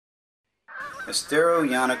Estero,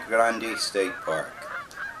 Llano Grande State Park.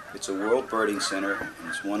 It's a world birding center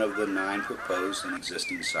and is one of the 9 proposed and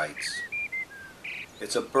existing sites.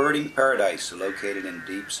 It's a birding paradise located in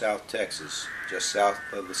deep South Texas, just south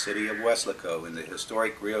of the city of Weslaco in the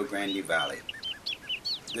historic Rio Grande Valley.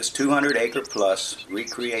 This 200-acre plus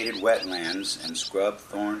recreated wetlands and scrub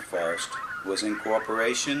thorn forest was in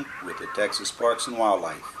cooperation with the Texas Parks and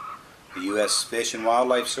Wildlife, the U.S. Fish and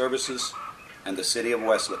Wildlife Services, and the city of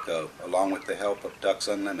Weslaco, along with the help of Ducks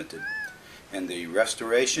Unlimited, and the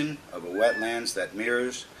restoration of a wetlands that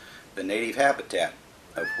mirrors the native habitat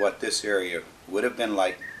of what this area would have been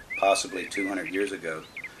like possibly 200 years ago,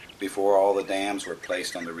 before all the dams were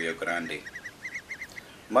placed on the Rio Grande.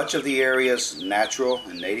 Much of the area's natural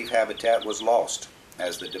and native habitat was lost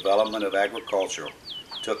as the development of agriculture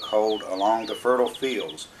took hold along the fertile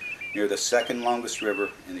fields near the second longest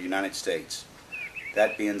river in the United States,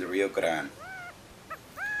 that being the Rio Grande.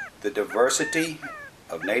 The diversity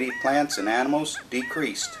of native plants and animals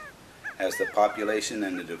decreased as the population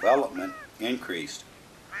and the development increased.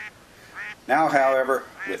 Now, however,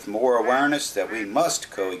 with more awareness that we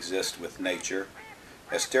must coexist with nature,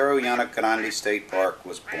 Estero Llano Grande State Park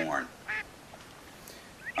was born.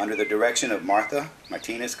 Under the direction of Martha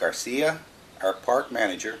Martinez Garcia, our park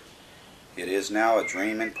manager, it is now a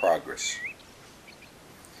dream in progress.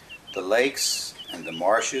 The lakes and the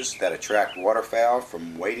marshes that attract waterfowl,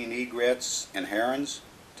 from wading egrets and herons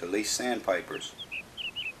to least sandpipers,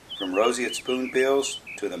 from roseate spoonbills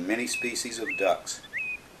to the many species of ducks.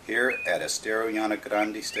 Here at Estero Llano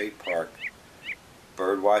Grande State Park,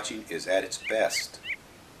 bird watching is at its best.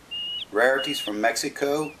 Rarities from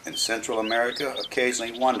Mexico and Central America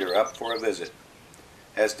occasionally wander up for a visit,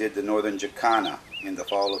 as did the northern jacana in the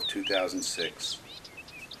fall of 2006.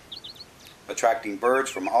 Attracting birds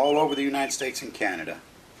from all over the United States and Canada,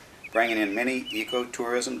 bringing in many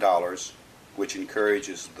ecotourism dollars, which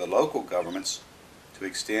encourages the local governments to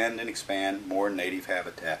extend and expand more native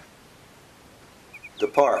habitat. The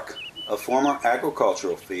park, a former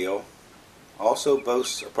agricultural field, also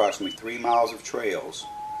boasts approximately 3 miles of trails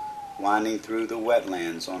winding through the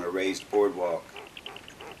wetlands on a raised boardwalk.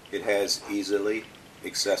 It has easily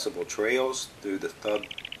accessible trails through the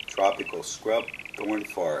subtropical scrub thorn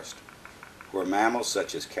forest, where mammals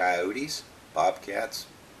such as coyotes, bobcats,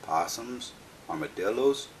 possums,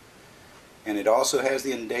 armadillos, and it also has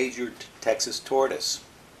the endangered Texas tortoise,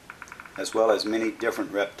 as well as many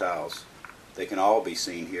different reptiles. They can all be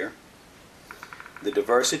seen here. The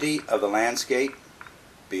diversity of the landscape,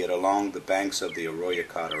 be it along the banks of the Arroyo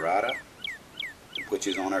Colorado, which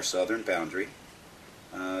is on our southern boundary,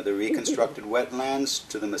 the reconstructed wetlands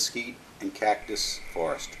to the mesquite and cactus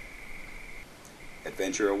forest.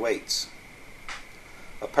 Adventure awaits.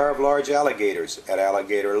 A pair of large alligators at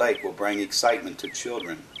Alligator Lake will bring excitement to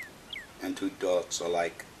children and to adults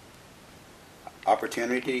alike.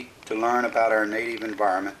 Opportunity to learn about our native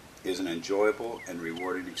environment is an enjoyable and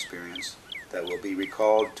rewarding experience that will be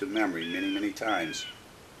recalled to memory many, many times.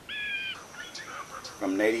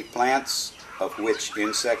 From native plants, of which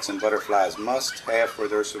insects and butterflies must have for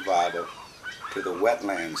their survival, to the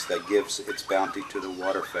wetlands that gives its bounty to the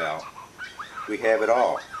waterfowl, we have it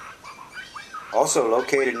all. Also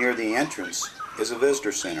located near the entrance is a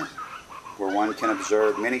visitor center, where one can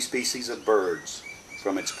observe many species of birds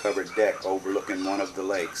from its covered deck overlooking one of the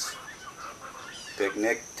lakes.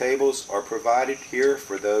 Picnic tables are provided here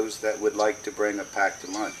for those that would like to bring a packed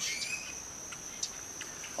lunch.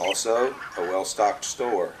 Also, a well-stocked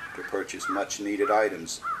store to purchase much-needed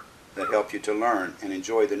items that help you to learn and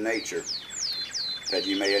enjoy the nature that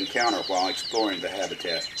you may encounter while exploring the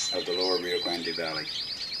habitat of the lower Rio Grande Valley.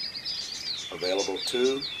 Available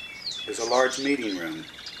too is a large meeting room.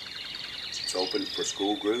 It's open for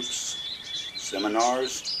school groups,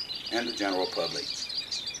 seminars, and the general public.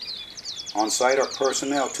 On site are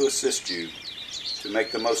personnel to assist you to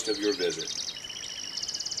make the most of your visit.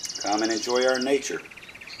 Come and enjoy our nature.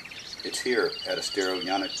 It's here at Estero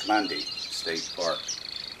Llano Grande State Park.